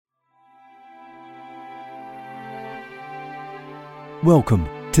Welcome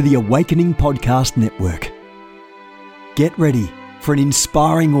to the Awakening Podcast Network. Get ready for an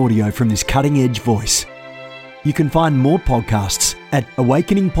inspiring audio from this cutting-edge voice. You can find more podcasts at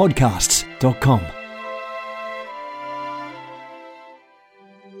awakeningpodcasts.com.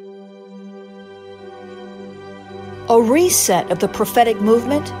 A reset of the prophetic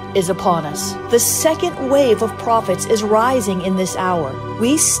movement is upon us. The second wave of prophets is rising in this hour.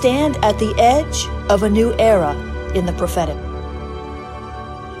 We stand at the edge of a new era in the prophetic.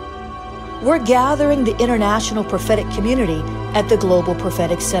 We're gathering the international prophetic community at the Global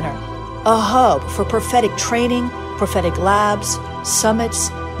Prophetic Center, a hub for prophetic training, prophetic labs, summits,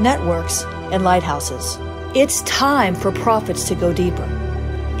 networks, and lighthouses. It's time for prophets to go deeper.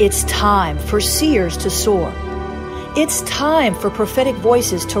 It's time for seers to soar. It's time for prophetic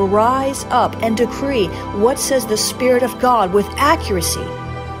voices to rise up and decree what says the Spirit of God with accuracy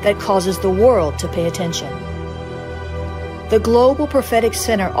that causes the world to pay attention. The Global Prophetic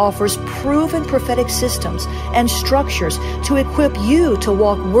Center offers proven prophetic systems and structures to equip you to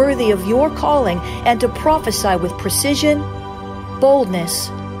walk worthy of your calling and to prophesy with precision,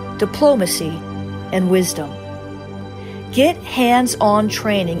 boldness, diplomacy, and wisdom. Get hands-on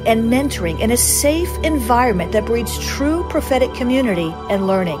training and mentoring in a safe environment that breeds true prophetic community and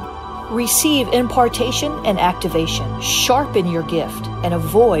learning. Receive impartation and activation. Sharpen your gift and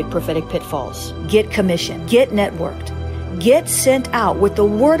avoid prophetic pitfalls. Get commissioned. Get networked. Get sent out with the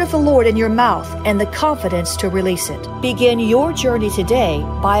word of the Lord in your mouth and the confidence to release it. Begin your journey today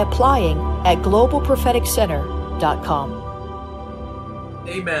by applying at globalpropheticcenter.com.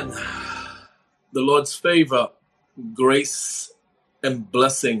 Amen. The Lord's favor, grace, and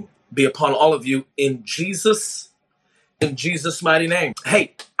blessing be upon all of you in Jesus' mighty name.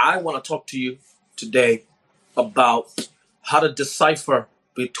 Hey, I want to talk to you today about how to decipher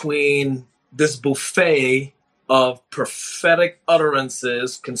between this buffet of prophetic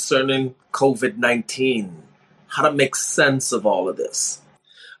utterances concerning COVID-19. How to make sense of all of this.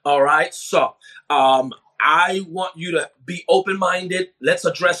 All right, so I want you to be open-minded. Let's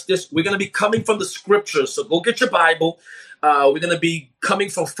address this. We're going to be coming from the scriptures, so go get your Bible. We're going to be coming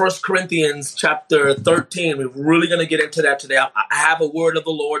from 1 Corinthians chapter 13. We're really going to get into that today. I have a word of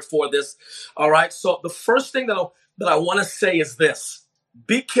the Lord for this. All right, so the first thing that I want to say is this.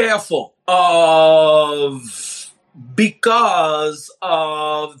 Be careful because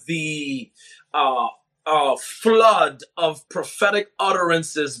of the flood of prophetic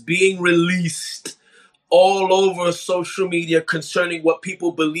utterances being released all over social media concerning what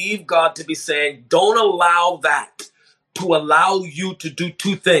people believe God to be saying. Don't allow that to allow you to do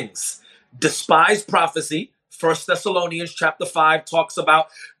two things. Despise prophecy. 1 Thessalonians chapter 5 talks about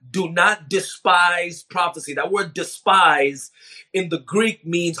do not despise prophecy. That word despise in the Greek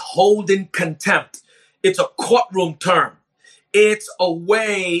means hold in contempt. It's a courtroom term. It's a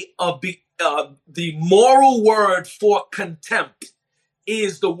way of the moral word for contempt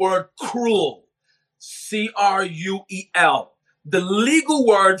is the word cruel. C-R-U-E-L. The legal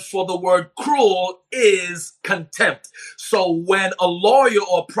word for the word cruel is contempt. So when a lawyer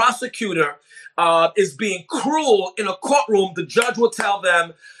or a prosecutor is being cruel in a courtroom, the judge will tell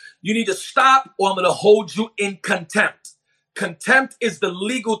them, you need to stop or I'm going to hold you in contempt. Contempt is the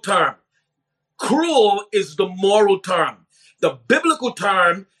legal term. Cruel is the moral term. The biblical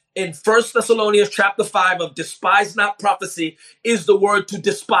term in 1 Thessalonians chapter 5 of despise not prophecy is the word to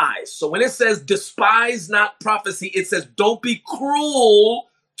despise. So when it says despise not prophecy, it says don't be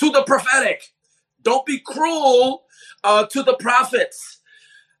cruel to the prophetic. Don't be cruel to the prophets.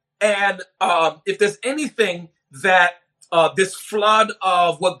 And if there's anything that this flood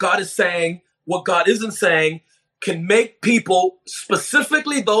of what God is saying, what God isn't saying, can make people,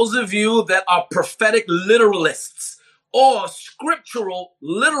 specifically those of you that are prophetic literalists or scriptural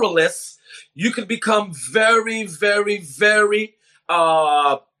literalists, you can become very, very, very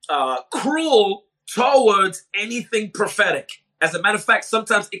cruel towards anything prophetic. As a matter of fact,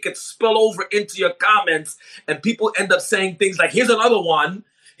 sometimes it could spill over into your comments and people end up saying things like, here's another one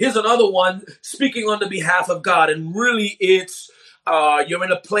speaking on the behalf of God. And really it's, you're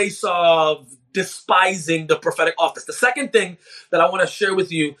in a place of despising the prophetic office. The second thing that I want to share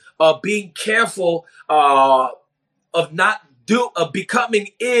with you, being careful of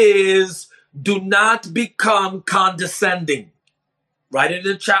becoming is do not become condescending. Write it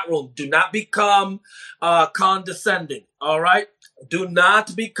in the chat room. Do not become condescending. All right. Do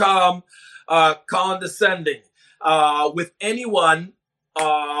not become condescending with anyone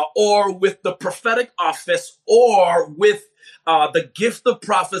or with the prophetic office or with the gift of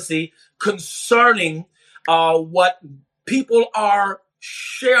prophecy concerning what people are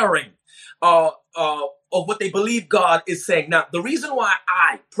sharing. of what they believe God is saying. Now, the reason why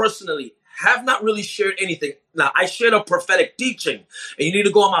I personally have not really shared anything. Now, I shared a prophetic teaching, and you need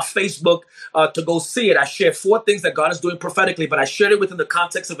to go on my Facebook to go see it. I shared 4 things that God is doing prophetically, but I shared it within the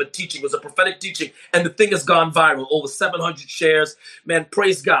context of a teaching. It was a prophetic teaching, and the thing has gone viral. Over 700 shares. Man,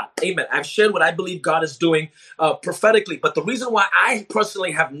 praise God. Amen. I've shared what I believe God is doing prophetically, but the reason why I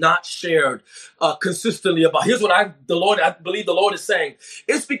personally have not shared consistently about, here's what I believe the Lord is saying,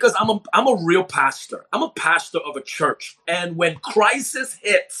 it's because I'm a real pastor. I'm a pastor of a church, and when crisis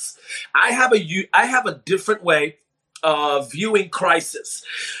hits, I have a different way of viewing crisis,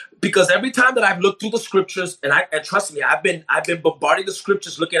 because every time that I've looked through the scriptures, and trust me, I've been bombarding the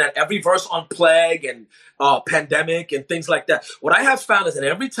scriptures, looking at every verse on plague and pandemic and things like that. What I have found is that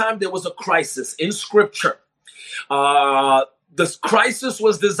every time there was a crisis in scripture, this crisis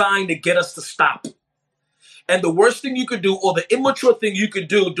was designed to get us to stop. And the worst thing you could do, or the immature thing you could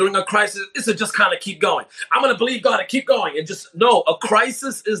do during a crisis, is to just kind of keep going. I'm going to believe God and keep going. And just, no, a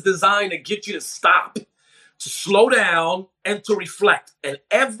crisis is designed to get you to stop, to slow down, and to reflect. And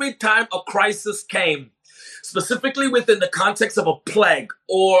every time a crisis came, specifically within the context of a plague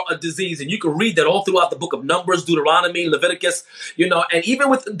or a disease, and you can read that all throughout the book of Numbers, Deuteronomy, Leviticus, and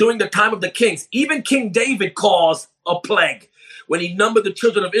even during the time of the kings, even King David caused a plague. When he numbered the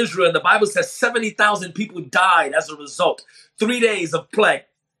children of Israel, and the Bible says 70,000 people died as a result. 3 days of plague.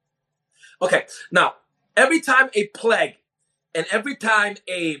 Okay, now, every time a plague and every time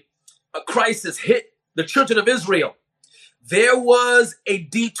a crisis hit the children of Israel, there was a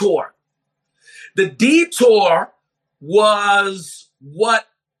detour. The detour was what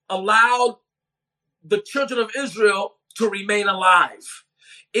allowed the children of Israel to remain alive.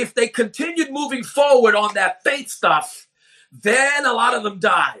 If they continued moving forward on that faith stuff, then a lot of them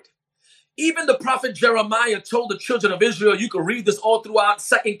died. Even the prophet Jeremiah told the children of Israel, you can read this all throughout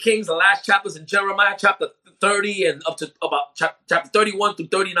 2 Kings, the last chapters in Jeremiah, chapter 30 and up to about chapter 31 through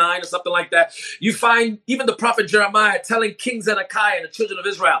 39 or something like that. You find even the prophet Jeremiah telling King Zedekiah and the children of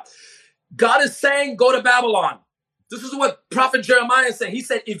Israel, God is saying, go to Babylon. This is what prophet Jeremiah said. He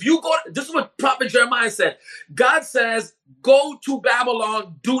said, this is what prophet Jeremiah said. God says, go to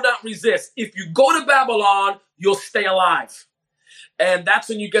Babylon, do not resist. If you go to Babylon, you'll stay alive. And that's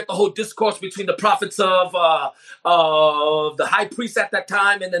when you get the whole discourse between the prophets of the high priest at that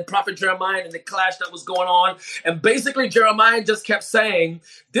time and then prophet Jeremiah and the clash that was going on. And basically Jeremiah just kept saying,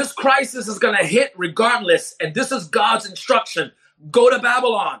 this crisis is going to hit regardless. And this is God's instruction. Go to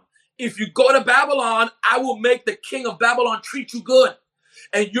Babylon. If you go to Babylon, I will make the king of Babylon treat you good.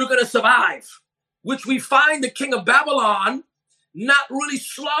 And you're going to survive. Which we find the king of Babylon not really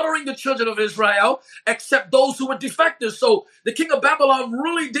slaughtering the children of Israel, except those who were defectors. So the king of Babylon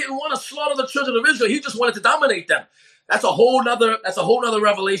really didn't want to slaughter the children of Israel. He just wanted to dominate them. That's a whole nother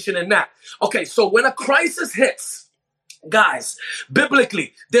revelation in that. Okay, so when a crisis hits, guys,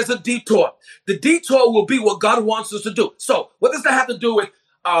 biblically, there's a detour. The detour will be what God wants us to do. So what does that have to do with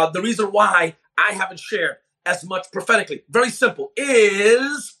the reason why I haven't shared as much prophetically? Very simple,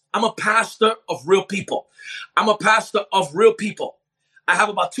 is I'm a pastor of real people. I'm a pastor of real people. I have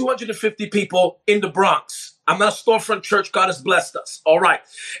about 250 people in the Bronx. I'm not a storefront church. God has blessed us. All right.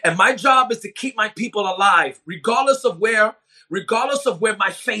 And my job is to keep my people alive, regardless of where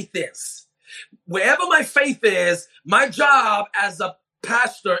my faith is. Wherever my faith is, my job as a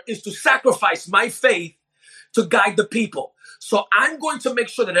pastor is to sacrifice my faith to guide the people. So I'm going to make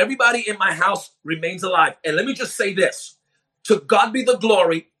sure that everybody in my house remains alive. And let me just say this. To God be the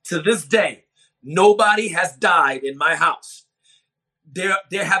glory. To this day, nobody has died in my house. There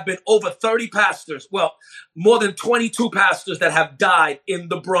have been over 30 pastors, well, more than 22 pastors that have died in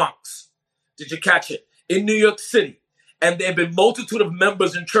the Bronx. Did you catch it? In New York City. And there have been multitude of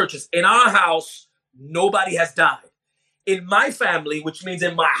members in churches. In our house, nobody has died. In my family, which means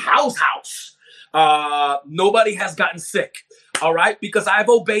in my house, nobody has gotten sick. All right? Because I've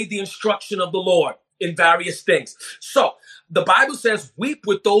obeyed the instruction of the Lord in various things. So the Bible says, weep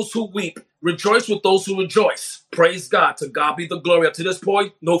with those who weep, rejoice with those who rejoice. Praise God. To God be the glory. Up to this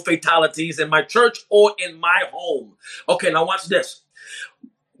point, no fatalities in my church or in my home. Okay, now watch this.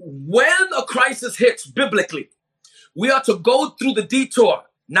 When a crisis hits biblically, we are to go through the detour,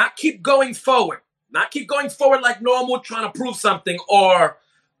 not keep going forward. Not keep going forward like normal, trying to prove something or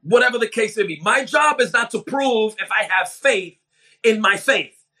whatever the case may be. My job is not to prove if I have faith in my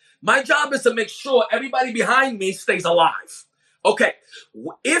faith. My job is to make sure everybody behind me stays alive. Okay,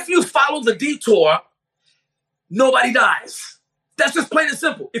 if you follow the detour, nobody dies. That's just plain and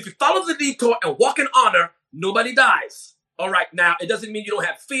simple. If you follow the detour and walk in honor, nobody dies. All right, now, it doesn't mean you don't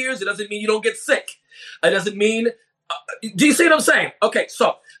have fears. It doesn't mean you don't get sick. It doesn't mean, do you see what I'm saying? Okay,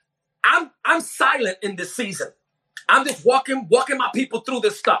 so I'm silent in this season. I'm just walking my people through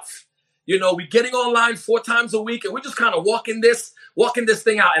this stuff. You know, we're getting online 4 times a week, and we're just kind of walking this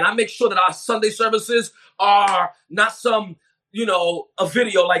thing out. And I make sure that our Sunday services are not some, a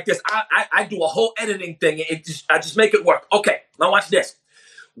video like this. I do a whole editing thing. I just make it work. Okay, now watch this.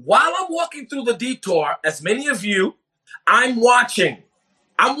 While I'm walking through the detour, as many of you, I'm watching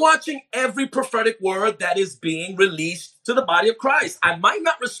every prophetic word that is being released to the body of Christ. I might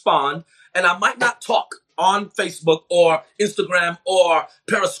not respond, and I might not talk on Facebook or Instagram or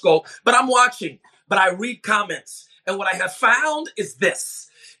Periscope, but I'm watching, but I read comments. And what I have found is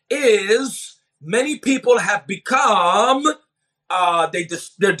many people have become,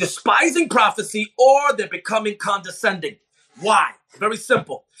 they're despising prophecy, or they're becoming condescending. Why? Very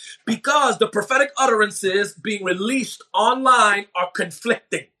simple. Because the prophetic utterances being released online are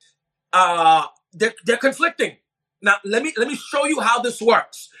conflicting. They're conflicting. Now, let me show you how this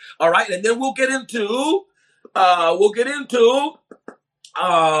works. All right, and then we'll get into 1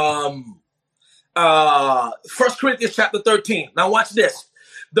 Corinthians chapter 13. Now watch this.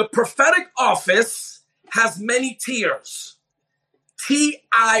 The prophetic office has many tiers.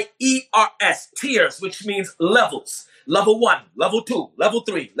 T-I-E-R-S, tiers, which means levels. Level 1, level 2, level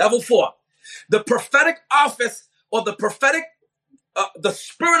 3, level 4. The prophetic office, or the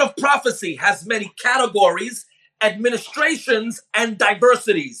spirit of prophecy, has many categories, administrations, and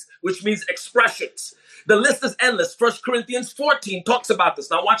diversities, which means expressions. The list is endless. 1 Corinthians 14 talks about this.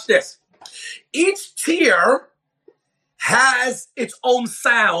 Now watch this. Each tier has its own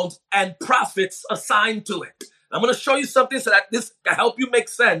sound and prophets assigned to it. I'm going to show you something so that this can help you make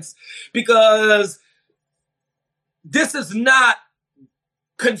sense, because this is not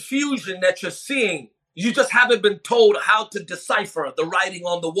confusion that you're seeing. You just haven't been told how to decipher the writing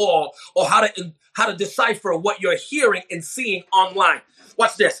on the wall, or how to decipher what you're hearing and seeing online.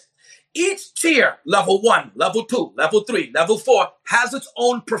 Watch this. Each tier, level 1, level 2, level 3, level 4, has its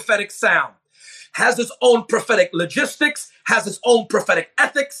own prophetic sound, has its own prophetic logistics, has its own prophetic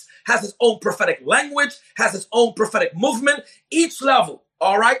ethics, has its own prophetic language, has its own prophetic movement. Each level.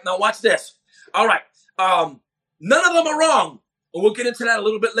 All right. Now watch this. All right. None of them are wrong. And we'll get into that a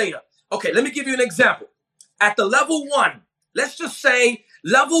little bit later. Okay, let me give you an example. At the level 1, let's just say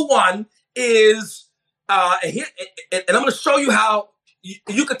level 1 is, and I'm going to show you how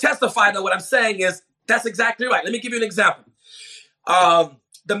you can testify that what I'm saying is that's exactly right. Let me give you an example.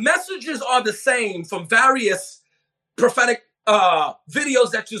 The messages are the same from various prophetic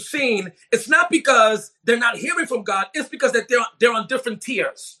videos that you've seen. It's not because they're not hearing from God. It's because that they're on different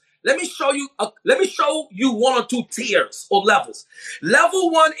tiers. Let me show you 1 or 2 tiers or levels.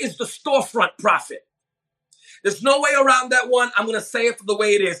 Level 1 is the storefront prophet. There's no way around that one. I'm going to say it for the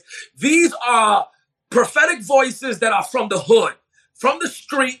way it is. These are prophetic voices that are from the hood, from the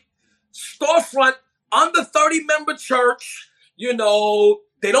street, storefront, under 30-member church. You know,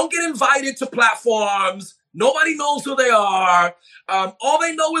 they don't get invited to platforms. Nobody knows who they are. All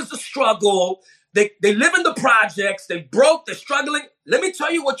they know is the struggle. They live in the projects. They broke. They're struggling. Let me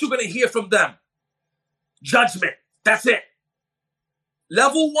tell you what you're going to hear from them. Judgment. That's it.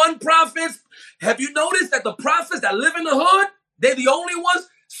 Level 1 prophets. Have you noticed that the prophets that live in the hood, they're the only ones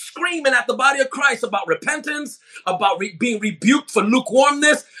screaming at the body of Christ about repentance, about being rebuked for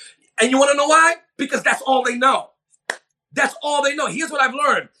lukewarmness? And you want to know why? Because that's all they know. That's all they know. Here's what I've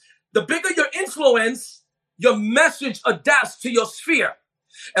learned. The bigger your influence, your message adapts to your sphere.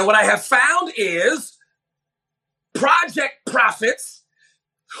 And what I have found is project prophets,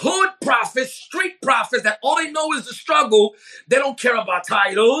 hood prophets, street prophets, that all they know is the struggle. They don't care about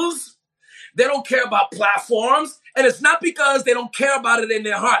titles. They don't care about platforms. And it's not because they don't care about it in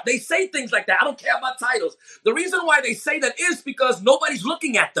their heart. They say things like that. I don't care about titles. The reason why they say that is because nobody's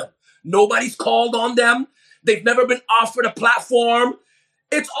looking at them. Nobody's called on them. They've never been offered a platform.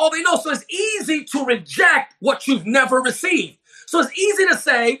 It's all they know. So it's easy to reject what you've never received. So it's easy to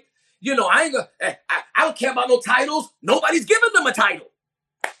say, you know, I don't care about no titles. Nobody's giving them a title.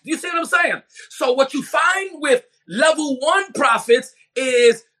 Do you see what I'm saying? So what you find with level 1 prophets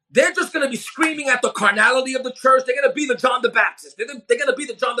is they're just going to be screaming at the carnality of the church. They're going to be the John the Baptist. They're going to be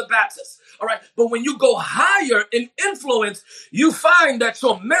the John the Baptist. All right. But when you go higher in influence, you find that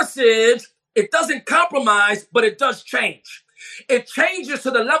your message, it doesn't compromise, but it does change. It changes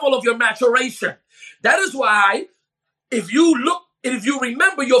to the level of your maturation. That is why if you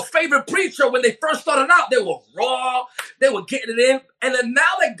remember your favorite preacher, when they first started out, they were raw, they were getting it in. And then now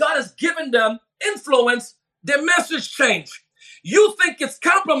that God has given them influence, their message changed. You think it's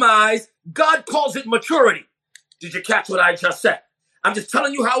compromise, God calls it maturity. Did you catch what I just said? I'm just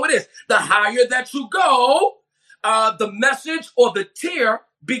telling you how it is. The higher that you go, the message or the tier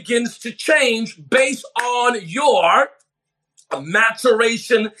begins to change based on your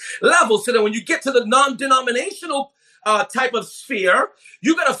maturation level. So that when you get to the non-denominational type of sphere,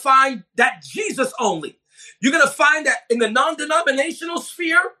 you're going to find that Jesus only. You're going to find that in the non-denominational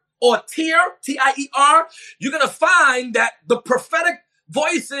sphere or tier, T-I-E-R, you're going to find that the prophetic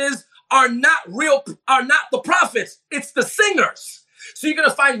voices are not the prophets. It's the singers. So you're going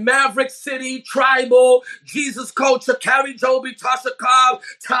to find Maverick City, Tribal, Jesus Culture, Carrie Joby, Tasha Cobb,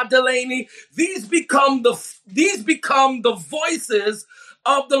 Todd Delaney. These become the voices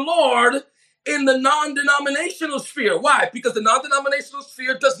of the Lord in the non-denominational sphere. Why? Because the non-denominational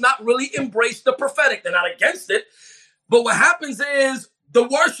sphere does not really embrace the prophetic. They're not against it. But what happens is the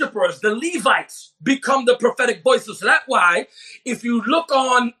worshipers, the Levites, become the prophetic voices. So that's why if you look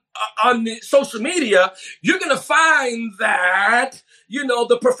on the social media, you're going to find that,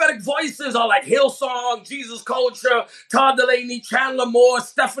 the prophetic voices are like Hillsong, Jesus Culture, Todd Delaney, Chandler Moore,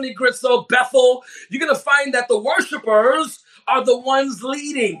 Stephanie Gritzel, Bethel. You're going to find that the worshipers are the ones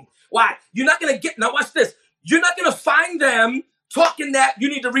leading. Why? You're not going to now watch this. You're not going to find them talking that you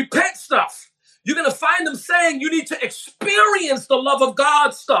need to repent stuff. You're going to find them saying you need to experience the love of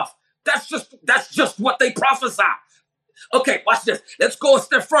God stuff. That's just what they prophesy. Okay, watch this. Let's go a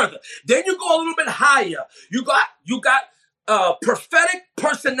step further. Then you go a little bit higher. You got prophetic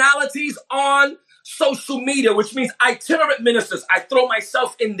personalities on social media, which means itinerant ministers. I throw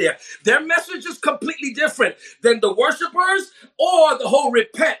myself in there. Their message is completely different than the worshipers or the whole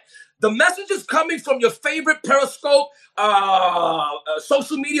repent. The message is coming from your favorite Periscope,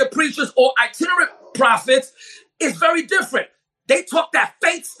 social media preachers or itinerant prophets is very different. They talk that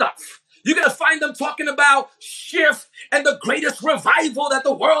faith stuff. You're going to find them talking about shift and the greatest revival that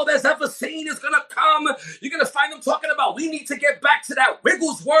the world has ever seen is going to come. You're going to find them talking about we need to get back to that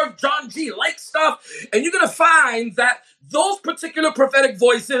Wigglesworth, John G. Lake stuff. And you're going to find that those particular prophetic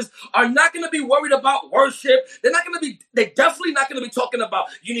voices are not going to be worried about worship. They're definitely not going to be talking about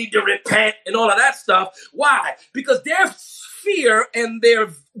you need to repent and all of that stuff. Why? Because their sphere and their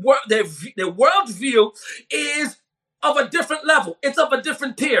worldview is of a different level. It's of a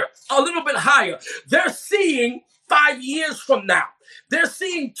different tier, a little bit higher. They're seeing 5 years from now. They're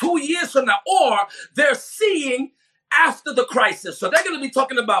seeing 2 years from now, or they're seeing after the crisis. So they're going to be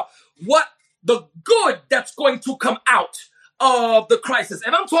talking about what the good that's going to come out of the crisis.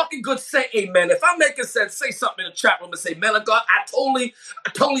 And I'm talking good, say amen. If I'm making sense, say something in the chat room and say, man of God, I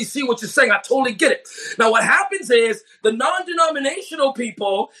totally see what you're saying. I totally get it. Now, what happens is the non-denominational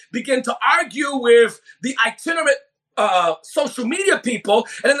people begin to argue with the itinerant social media people,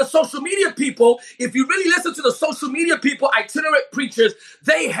 and then the social media people, if you really listen to the social media people, itinerant preachers,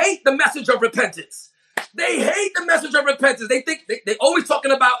 they hate the message of repentance. They hate the message of repentance. They think they always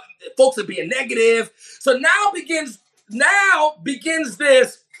talking about folks are being negative. So now begins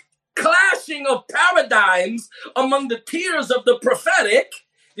this clashing of paradigms among the tiers of the prophetic.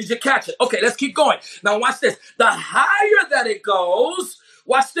 Did you catch it? Okay, let's keep going. Now watch this. The higher that it goes,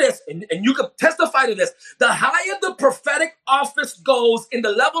 watch this, and you can testify to this. The higher the prophetic office goes in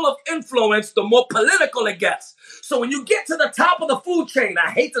the level of influence, the more political it gets. So when you get to the top of the food chain, I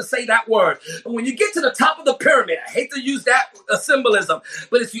hate to say that word, but when you get to the top of the pyramid, I hate to use that symbolism,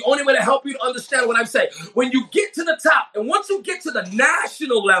 but it's the only way to help you to understand what I'm saying. When you get to the top, and once you get to the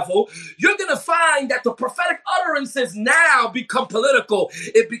national level, you're going to find that the prophetic utterances now become political.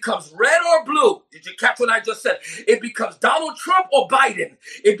 It becomes red or blue. Did you catch what I just said? It becomes Donald Trump or Biden.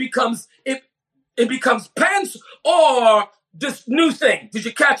 It becomes Pence or this new thing. Did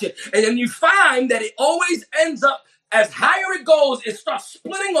you catch it? And then you find that it always ends up, as higher it goes, it starts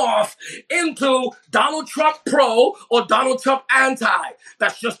splitting off into Donald Trump pro or Donald Trump anti.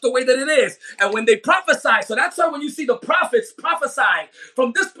 That's just the way that it is. And when they prophesy, so that's why when you see the prophets prophesying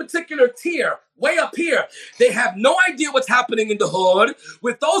from this particular tier, way up here, they have no idea what's happening in the hood.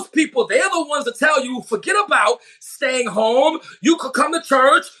 With those people, they're the ones that tell you, forget about staying home. You could come to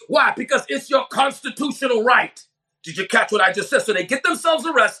church. Why? Because it's your constitutional right. Did you catch what I just said? So they get themselves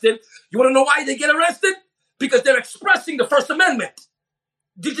arrested. You want to know why they get arrested? Because they're expressing the First Amendment.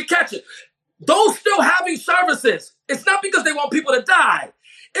 Did you catch it? Those still having services, it's not because they want people to die.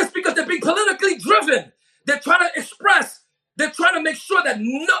 It's because they're being politically driven. They're trying to express, they're trying to make sure that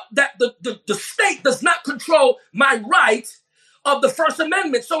the state does not control my right of the First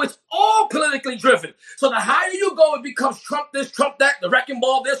Amendment. So it's all politically driven. So the higher you go, it becomes Trump this, Trump that, the wrecking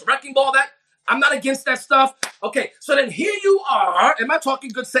ball this, wrecking ball that. I'm not against that stuff. Okay, so then here you are. Am I talking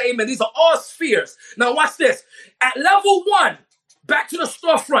good? Say amen. These are all spheres. Now watch this. At level 1, back to the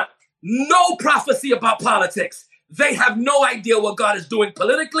storefront, no prophecy about politics. They have no idea what God is doing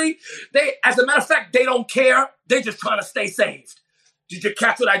politically. As a matter of fact, they don't care. They're just trying to stay saved. Did you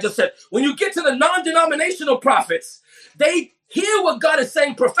catch what I just said? When you get to the non-denominational prophets, they hear what God is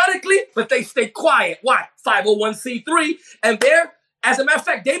saying prophetically, but they stay quiet. Why? 501c3. And they're, as a matter of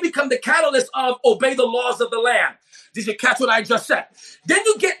fact, they become the catalyst of obey the laws of the land. Did you catch what I just said? Then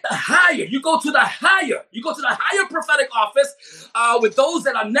you get the higher. You go to the higher prophetic office with those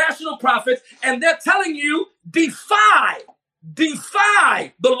that are national prophets, and they're telling you, defy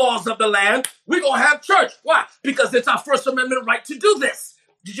the laws of the land. We're going to have church. Why? Because it's our First Amendment right to do this.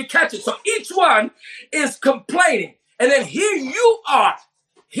 Did you catch it? So each one is complaining. And then here you are.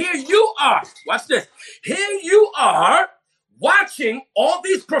 Watch this. Here you are watching all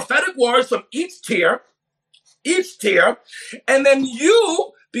these prophetic words from each tier. And then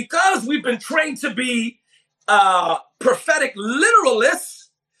you, because we've been trained to be prophetic literalists,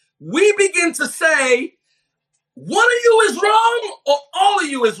 we begin to say, one of you is wrong or all of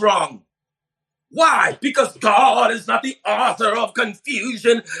you is wrong. Why? Because God is not the author of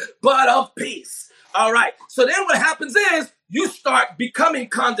confusion, but of peace. All right. So then what happens is you start becoming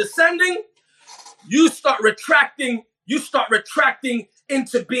condescending. You start retracting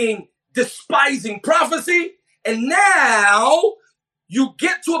into being despising prophecy. And now you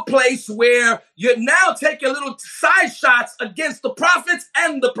get to a place where you're now taking little side shots against the prophets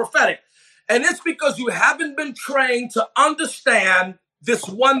and the prophetic. And it's because you haven't been trained to understand this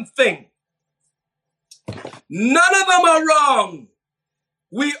one thing. None of them are wrong.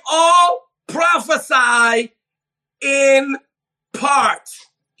 We all prophesy in part.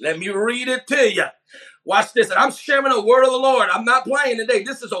 Let me read it to you. Watch this. And I'm sharing a word of the Lord. I'm not playing today.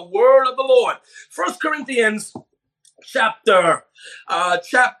 This is a word of the Lord. 1 Corinthians chapter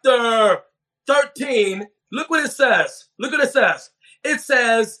 13. Look what it says. It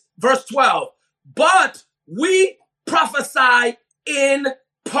says, verse 12, but we prophesy in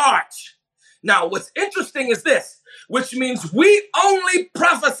part. Now, what's interesting is this, which means we only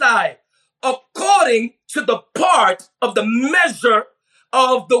prophesy according to the part of the measure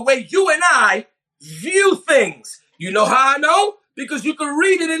of the way you and I view things. You know how I know? Because you can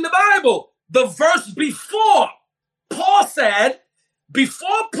read it in the Bible. The verse before Paul said,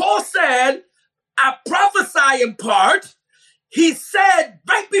 I prophesy in part, he said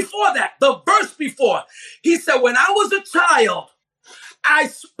right before that, the verse before, he said, when I was a child, I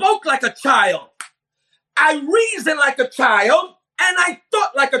spoke like a child. I reasoned like a child, and I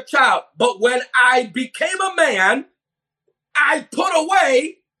thought like a child. But when I became a man, I put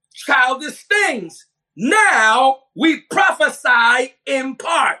away childish things. Now we prophesy in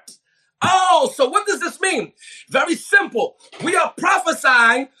part. Oh, so what does this mean? Very simple. We are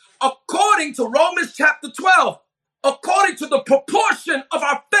prophesying according to Romans chapter 12, according to the proportion of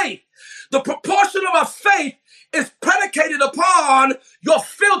our faith. The proportion of our faith is predicated upon your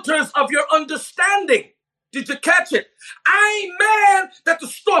filters of your understanding. Did you catch it? I ain't mad that the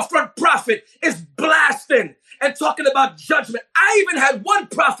storefront prophet is blasting and talking about judgment. I even had one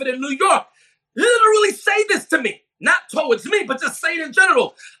prophet in New York literally say this to me, not towards me, but just say it in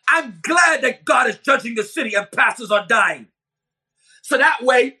general. I'm glad that God is judging the city and pastors are dying. So that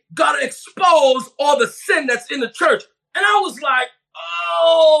way, God will expose all the sin that's in the church. And I was like,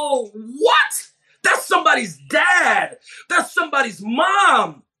 oh, what? That's somebody's dad. That's somebody's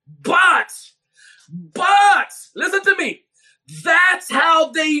mom. But, listen to me. That's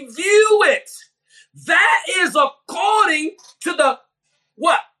how they view it. That is according to the,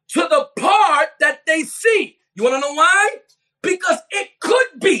 what? To the part that they see. You want to know why? Because it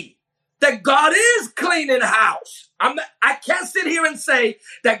could be that God is cleaning house. I can't sit here and say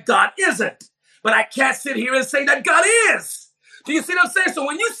that God isn't, but I can't sit here and say that God is. Do you see what I'm saying? So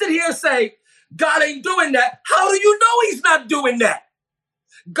when you sit here and say, God ain't doing that, how do you know he's not doing that?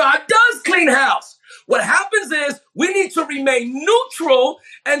 God does clean house. What happens is we need to remain neutral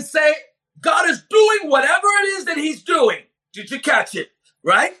and say, God is doing whatever it is that he's doing. Did you catch it?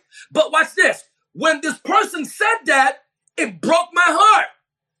 Right? But watch this. When this person said that, it broke my heart.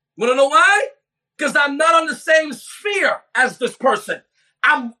 Want to know why? Because I'm not on the same sphere as this person.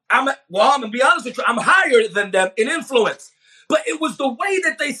 I'm going to be honest with you, I'm higher than them in influence. But it was the way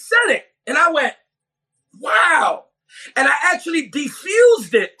that they said it. And I went, wow. And I actually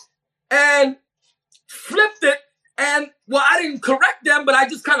defused it and flipped it. And, well, I didn't correct them, but I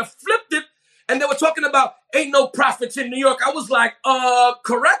just kind of flipped it. And they were talking about ain't no prophets in New York. I was like,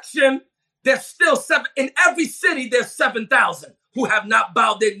 correction. There's still in every city, there's 7,000 who have not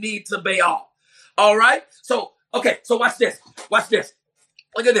bowed their knee to Baal. All right. So, okay. So watch this.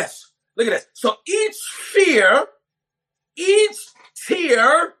 Look at this. So each sphere, each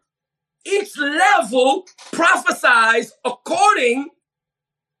tier, each level prophesies according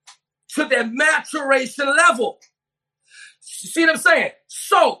to their maturation level. See what I'm saying?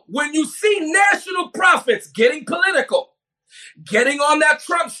 So when you see national prophets getting political, getting on that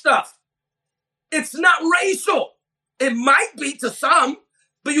Trump stuff, it's not racial. It might be to some,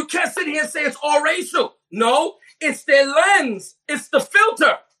 but you can't sit here and say it's all racial. No, it's their lens. It's the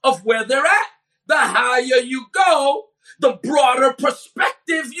filter of where they're at. The higher you go, the broader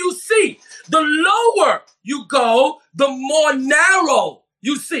perspective you see. The lower you go, the more narrow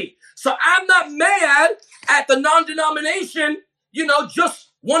you see. So I'm not mad at the non-denomination,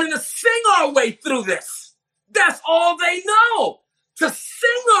 just wanting to sing our way through this. That's all they know, to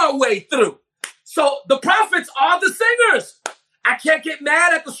sing our way through. So the prophets are the singers. I can't get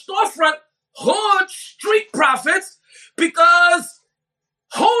mad at the storefront, hood, street prophets because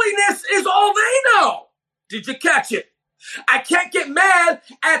holiness is all they know. Did you catch it? I can't get mad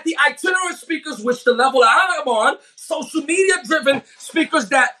at the itinerant speakers, which the level I'm on, social media driven speakers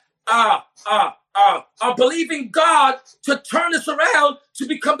that are believing God to turn this around to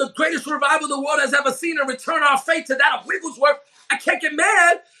become the greatest revival the world has ever seen and return our faith to that of Wigglesworth. I can't get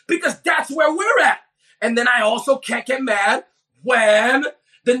mad because that's where we're at. And then I also can't get mad when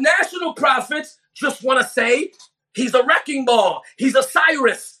the national prophets just want to say he's a wrecking ball, he's a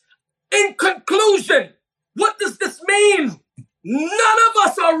Cyrus. In conclusion, what does this mean? None of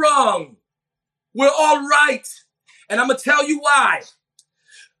us are wrong. We're all right. And I'm going to tell you why.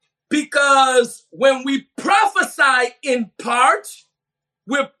 Because when we prophesy in part,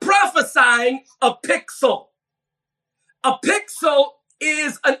 we're prophesying a pixel. A pixel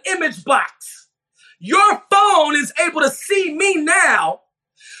is an image box. Your phone is able to see me now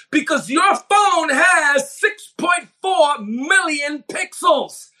because your phone has 6.4 million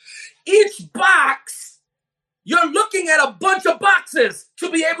pixels. Each box, you're looking at a bunch of boxes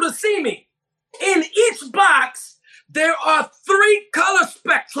to be able to see me. In each box, there are 3 color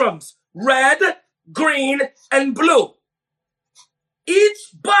spectrums, red, green, and blue. Each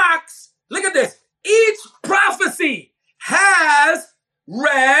box, look at this, each prophecy has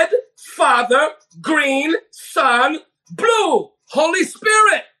red, Father, green, Son, blue, Holy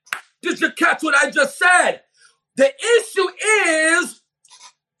Spirit. Did you catch what I just said? The issue is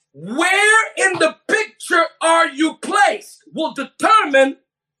where in the picture are you placed will determine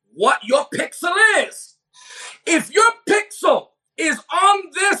what your pixel is. If your pixel is on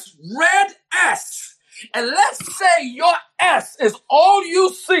this red S, and let's say your S is all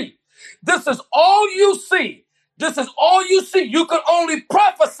you see, this is all you see, this is all you see, you can only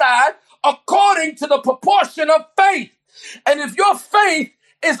prophesy according to the proportion of faith. And if your faith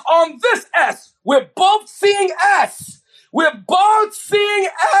is on this S, we're both seeing S. We're both seeing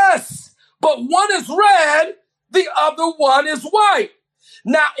S, but one is red, the other one is white.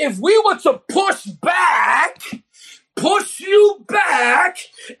 Now, if we were to push you back,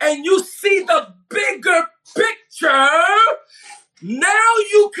 and you see the bigger picture, now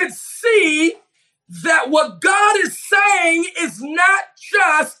you can see that what God is saying is not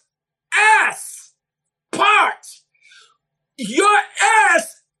just S part. Your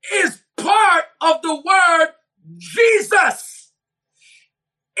S is part of the word Jesus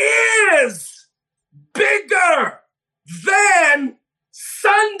is bigger than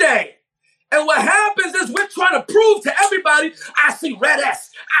Sunday. And what happens is we're trying to prove to everybody, I see red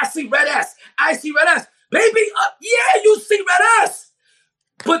S, I see red S, I see red S. Baby, yeah, you see red S.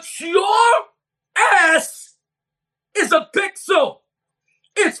 But your S is a pixel.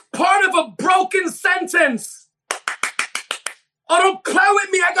 It's part of a broken sentence. Oh, don't play with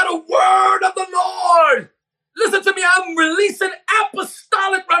me. I got a word of the Lord. Listen to me. I'm releasing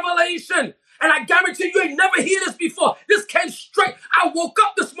apostolic revelation. And I guarantee you ain't never heard this before. This came straight. I woke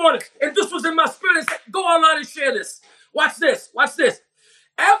up this morning and this was in my spirit and said, go online and share this. Watch this. Watch this.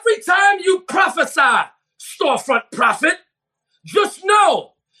 Every time you prophesy, storefront prophet, just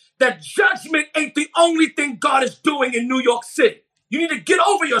know that judgment ain't the only thing God is doing in New York City. You need to get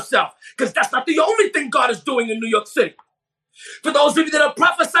over yourself because that's not the only thing God is doing in New York City. For those of you that are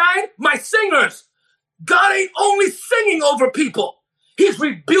prophesying, my singers, God ain't only singing over people. He's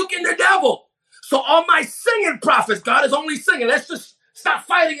rebuking the devil. So all my singing prophets, God is only singing. Let's just stop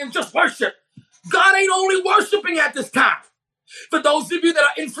fighting and just worship. God ain't only worshiping at this time. For those of you that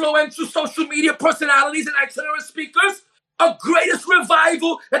are influential social media personalities and itinerant speakers, a greatest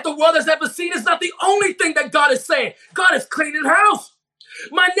revival that the world has ever seen is not the only thing that God is saying. God is cleaning house.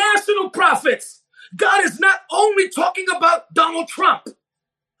 My national prophets, God is not only talking about Donald Trump.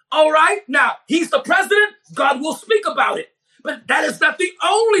 All right? Now, he's the president. God will speak about it. But that is not the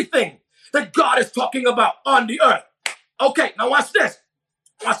only thing that God is talking about on the earth. Okay, now watch this.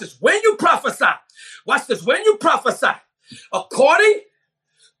 Watch this. When you prophesy, watch this. When you prophesy, according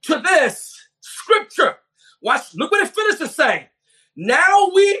to this scripture, Watch, look what it finishes saying. Now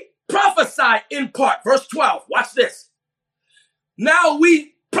we prophesy in part. Verse 12, watch this. Now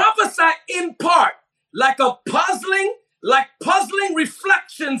we prophesy in part like puzzling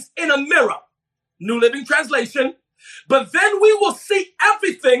reflections in a mirror. New Living Translation. But then we will see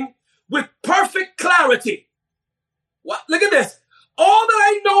everything with perfect clarity. What? Look at this. All that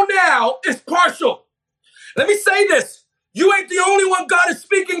I know now is partial. Let me say this. You ain't the only one God is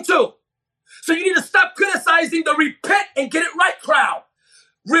speaking to. So you need to stop criticizing the repent and get it right crowd.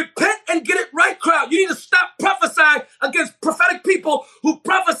 Repent and get it right crowd. You need to stop prophesying against prophetic people who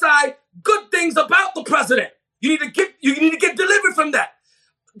prophesy good things about the president. You need to get delivered from that.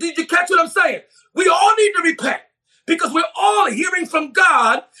 Did you catch what I'm saying? We all need to repent because we're all hearing from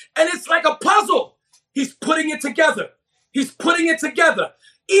God and it's like a puzzle. He's putting it together. He's putting it together.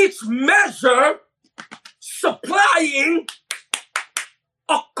 Each measure supplying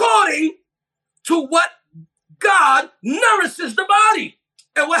according to what God nourishes the body.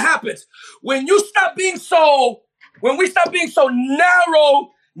 And what happens? When we stop being so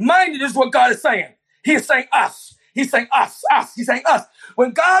narrow-minded is what God is saying. He is saying us. He's saying us. He's saying us.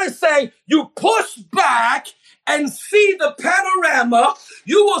 When God is saying you push back and see the panorama,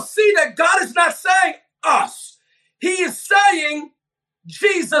 you will see that God is not saying us. He is saying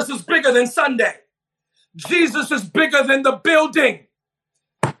Jesus is bigger than Sunday. Jesus is bigger than the building.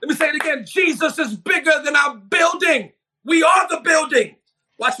 Let me say it again. Jesus is bigger than our building. We are the building.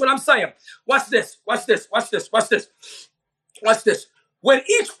 Watch what I'm saying. Watch this. Watch this. Watch this. Watch this. Watch this. When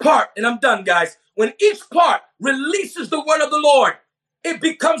each part, and I'm done, guys, when each part releases the word of the Lord, it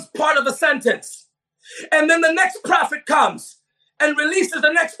becomes part of a sentence. And then the next prophet comes and releases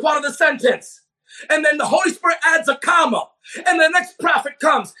the next part of the sentence. And then the Holy Spirit adds a comma. And the next prophet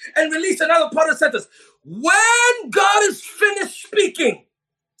comes and releases another part of the sentence. When God is finished speaking,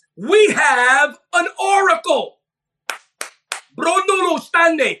 we have an oracle. Brondolo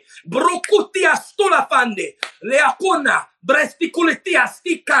stande, brokutia stulafande, leakona, brestikulitia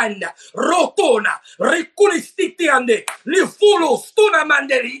stikanda, rotona, rikulistitiande, lifulo stuna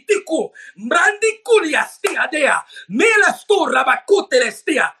manderi tiku, brandikulia stiadea, mila stura bakutele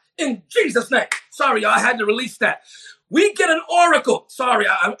stia. In Jesus' name. Sorry, y'all, I had to release that. We get an oracle. Sorry,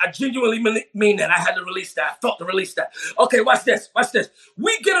 I genuinely mean that. I had to release that. I felt to release that. Okay, watch this. Watch this.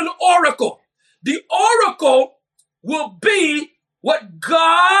 We get an oracle. The oracle will be what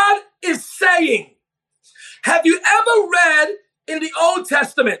God is saying. Have you ever read in the Old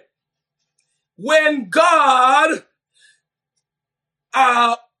Testament when God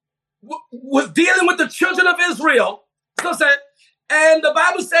was dealing with the children of Israel? And the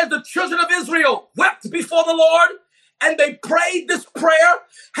Bible says the children of Israel wept before the Lord and they prayed this prayer.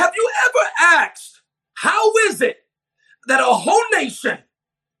 Have you ever asked, how is it that a whole nation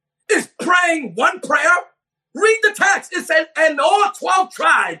is praying one prayer? Read the text. It said, and all 12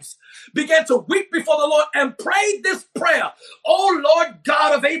 tribes began to weep before the Lord and prayed this prayer. Oh, Lord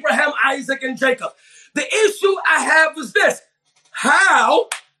God of Abraham, Isaac, and Jacob. The issue I have is this. How,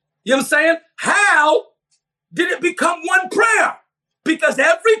 you know what I'm saying? How did it become one prayer? Because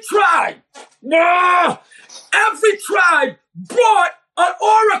every tribe brought an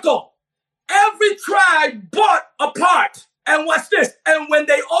oracle. Every tribe brought a part. And watch this. And when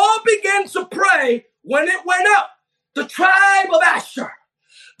they all began to pray, when it went up, the tribe of Asher,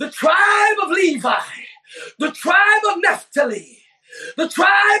 the tribe of Levi, the tribe of Naphtali, the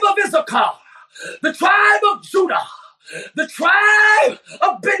tribe of Issachar, the tribe of Judah, the tribe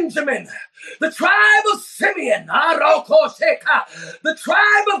of Benjamin, the tribe of Simeon, the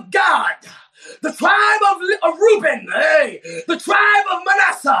tribe of Gad, the tribe of Reuben, the tribe of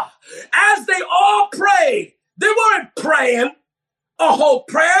Manasseh, as they all prayed, they weren't praying a whole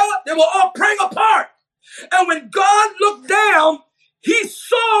prayer. They were all praying a part. And when God looked down, he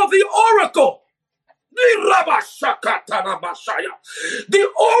saw the oracle. The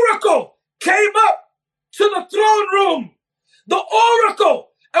oracle came up to the throne room. The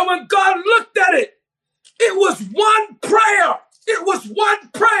oracle. And when God looked at it, it was one prayer. It was one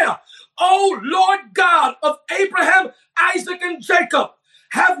prayer. Oh, Lord God of Abraham, Isaac, and Jacob,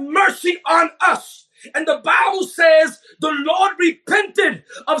 have mercy on us. And the Bible says the Lord repented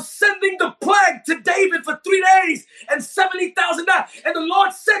of sending the plague to David for 3 days and 70,000 died. And the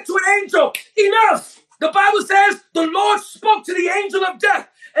Lord said to an angel, enough. The Bible says the Lord spoke to the angel of death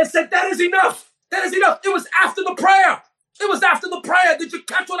and said, that is enough. That is enough. It was after the prayer. It was after the prayer. Did you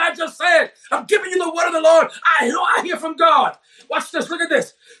catch what I just said? I'm giving you the word of the Lord. I hear from God. Watch this. Look at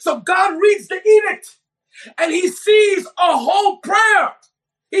this. So God reads the edict and he sees a whole prayer.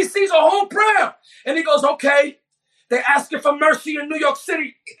 He sees a whole prayer. And he goes, okay, they're asking for mercy in New York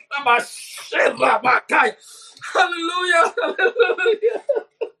City. Hallelujah. Hallelujah.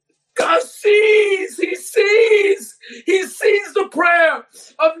 God sees, he sees the prayer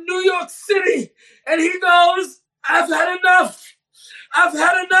of New York City, and he goes, I've had enough. I've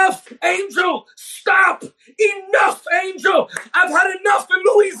had enough, angel. Stop. Enough, angel. I've had enough in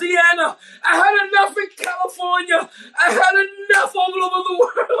Louisiana. I had enough in California. I had enough all over the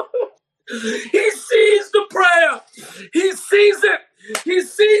world. He sees the prayer. He sees it. He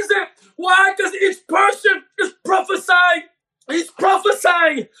sees it. Why? Because each person is prophesying. He's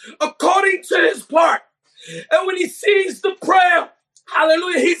prophesying according to his part. And when he sees the prayer,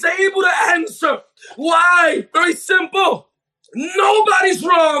 hallelujah, he's able to answer. Why? Very simple. Nobody's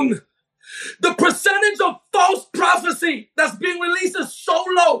wrong. The percentage of false prophecy that's being released is so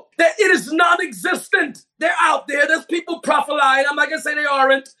low that it is non-existent. They're out there. There's people prophesying. I'm not going to say they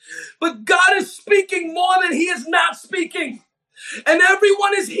aren't. But God is speaking more than he is not speaking. And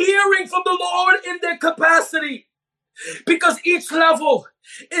everyone is hearing from the Lord in their capacity. Because each level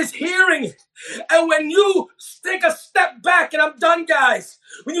is hearing. And when you take a step back, and I'm done, guys.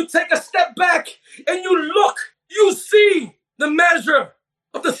 When you take a step back and you look, you see the measure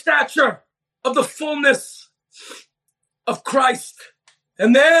of the stature of the fullness of Christ.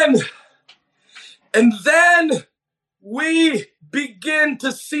 And then we begin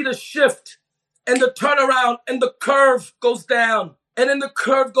to see the shift and the turnaround, and the curve goes down. And then the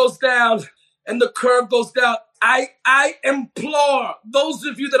curve goes down, and the curve goes down. I implore those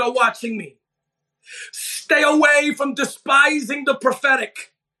of you that are watching me, stay away from despising the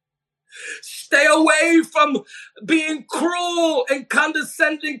prophetic. Stay away from being cruel and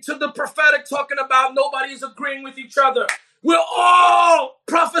condescending to the prophetic, talking about nobody's agreeing with each other. We're all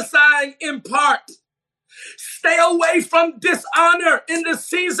prophesying in part. Stay away from dishonor in this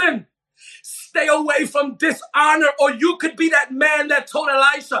season. Stay away from dishonor, or you could be that man that told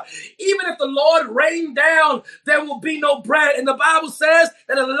Elisha, even if the Lord rained down, there will be no bread. And the Bible says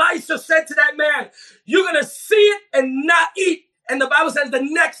that Elisha said to that man, you're going to see it and not eat. And the Bible says the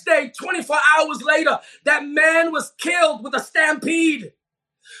next day, 24 hours later, that man was killed with a stampede.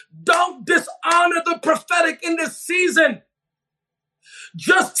 Don't dishonor the prophetic in this season.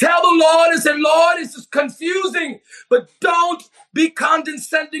 Just tell the Lord and say, Lord, this is confusing, but don't be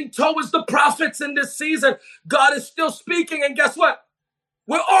condescending towards the prophets in this season. God is still speaking, and guess what?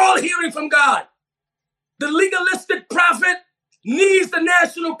 We're all hearing from God. The legalistic prophet needs the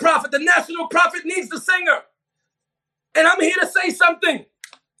national prophet. The national prophet needs the singer. And I'm here to say something.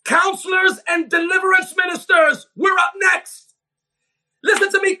 Counselors and deliverance ministers, we're up next.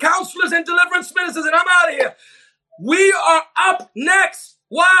 Listen to me, counselors and deliverance ministers, and I'm out of here. We are up next.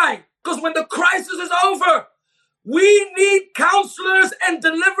 Why? Because when the crisis is over, we need counselors and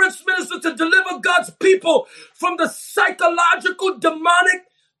deliverance ministers to deliver God's people from the psychological, demonic,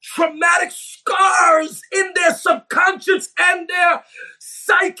 traumatic scars in their subconscious and their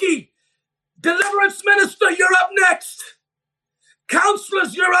psyche. Deliverance minister, you're up next.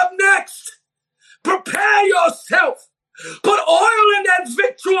 Counselors, you're up next. Prepare yourself. Put oil in that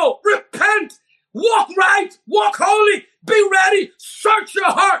victual. Repent. Walk right. Walk holy. Be ready. Search your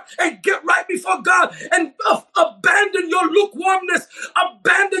heart and get right before God, and abandon your lukewarmness.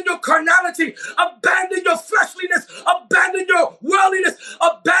 Abandon your carnality. Abandon your fleshliness. Abandon your worldliness.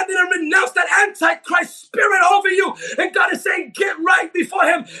 Abandon and renounce that antichrist spirit over you. And God is saying, get right before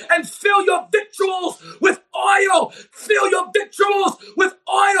him and fill your victuals with oil. Fill your victuals with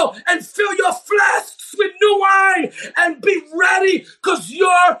oil and fill your flasks with new wine and be ready, because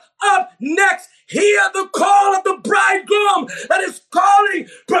you're up next. Hear the call of the bridegroom that is calling.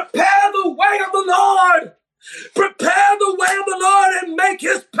 Prepare the way of the Lord. Prepare the way of the Lord and make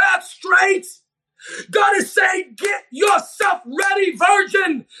his path straight. God is saying, get yourself ready,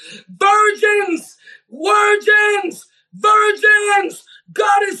 virgin. Virgins, virgins, virgins.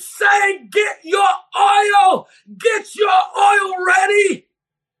 God is saying, get your oil. Get your oil ready.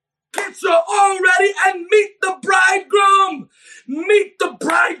 Get your oil ready and meet the bridegroom. Meet the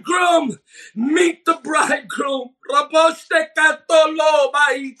bridegroom. Meet the bridegroom. Meet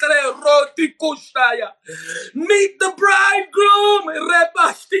the bridegroom.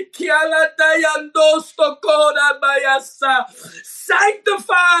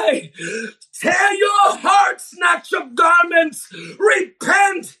 Sanctify. Tear your heart, snatch your garments,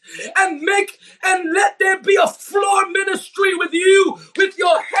 repent, and let there be a floor ministry with you, with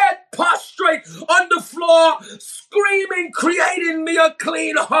your head prostrate on the floor, screaming, create in me a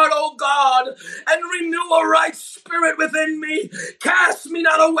clean heart, O God, and renew a right spirit Spirit within me. Cast me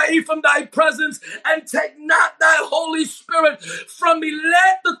not away from thy presence, and take not thy Holy Spirit from me.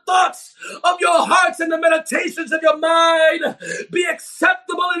 Let the thoughts of your hearts and the meditations of your mind be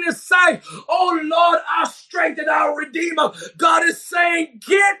acceptable in his sight. Oh Lord, our strength and our Redeemer. God is saying,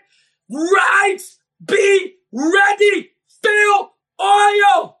 get right, be ready, fill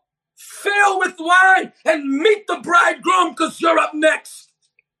oil, fill with wine, and meet the bridegroom, because you're up next.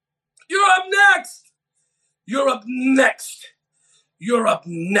 You're up next. You're up next. You're up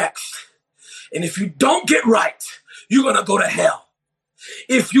next. And if you don't get right, you're going to go to hell.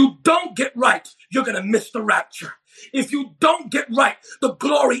 If you don't get right, you're going to miss the rapture. If you don't get right, the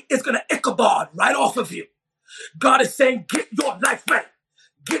glory is going to Ichabod right off of you. God is saying, get your life right.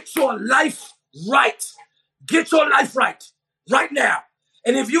 Get your life right. Get your life right. Right now.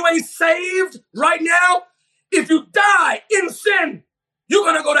 And if you ain't saved right now, if you die in sin, you're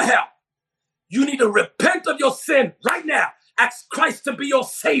going to go to hell. You need to repent of your sin right now. Ask Christ to be your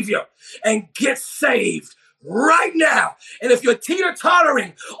Savior and get saved right now. And if you're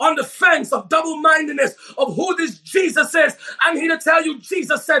teeter-tottering on the fence of double-mindedness of who this Jesus is, I'm here to tell you,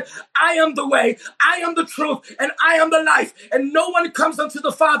 Jesus said, I am the way, I am the truth, and I am the life. And no one comes unto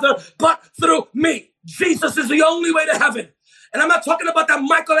the Father but through me. Jesus is the only way to heaven. And I'm not talking about that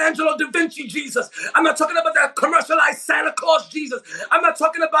Michelangelo da Vinci Jesus. I'm not talking about that commercialized Santa Claus Jesus. I'm not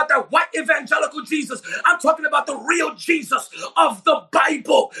talking about that white evangelical Jesus. I'm talking about the real Jesus of the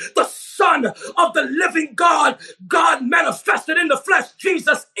Bible, the Son of the living God, God manifested in the flesh.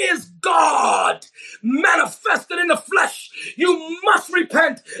 Jesus is God manifested in the flesh. You must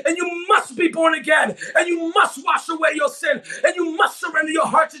repent, and you must be born again, and you must wash away your sin, and you must surrender your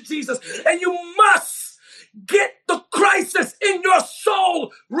heart to Jesus, and you must get the crisis in your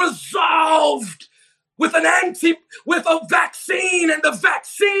soul resolved with a vaccine, and the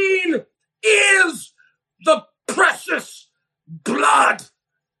vaccine is the precious blood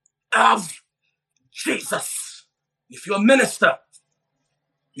of Jesus. If you're a minister,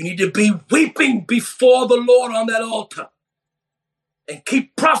 you need to be weeping before the Lord on that altar, and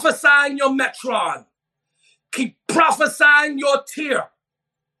keep prophesying your metron. Keep prophesying your tear.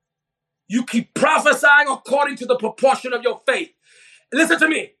 You keep prophesying according to the proportion of your faith. Listen to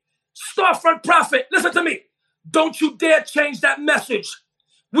me. Storefront prophet, listen to me. Don't you dare change that message.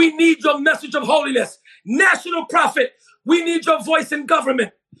 We need your message of holiness. National prophet, we need your voice in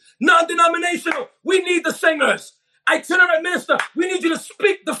government. Non-denominational, we need the singers. Itinerant minister, we need you to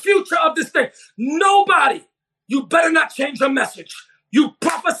speak the future of this thing. Nobody, you better not change your message. You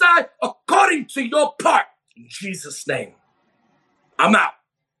prophesy according to your part. In Jesus' name, I'm out.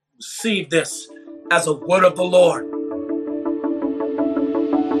 Receive this as a word of the Lord.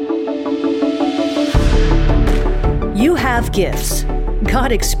 You have gifts.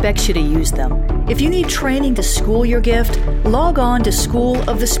 God expects you to use them. If you need training to school your gift, log on to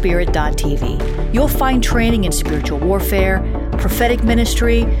schoolofthespirit.tv. You'll find training in spiritual warfare, prophetic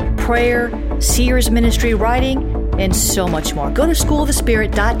ministry, prayer, seers ministry, writing, and so much more. Go to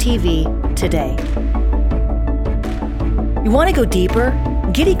schoolofthespirit.tv today. You want to go deeper?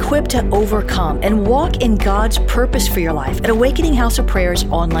 Get equipped to overcome and walk in God's purpose for your life at Awakening House of Prayer's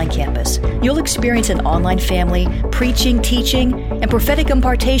online campus. You'll experience an online family, preaching, teaching, and prophetic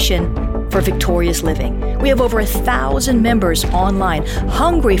impartation for victorious living. We have over 1,000 members online,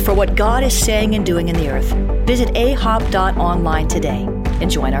 hungry for what God is saying and doing in the earth. Visit ahop.online today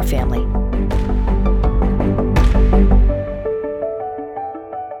and join our family.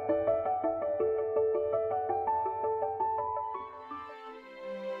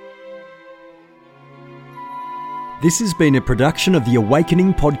 This has been a production of the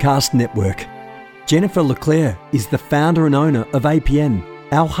Awakening Podcast Network. Jennifer LeClaire is the founder and owner of APN.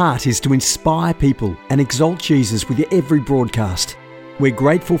 Our heart is to inspire people and exalt Jesus with every broadcast. We're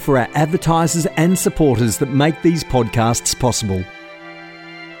grateful for our advertisers and supporters that make these podcasts possible.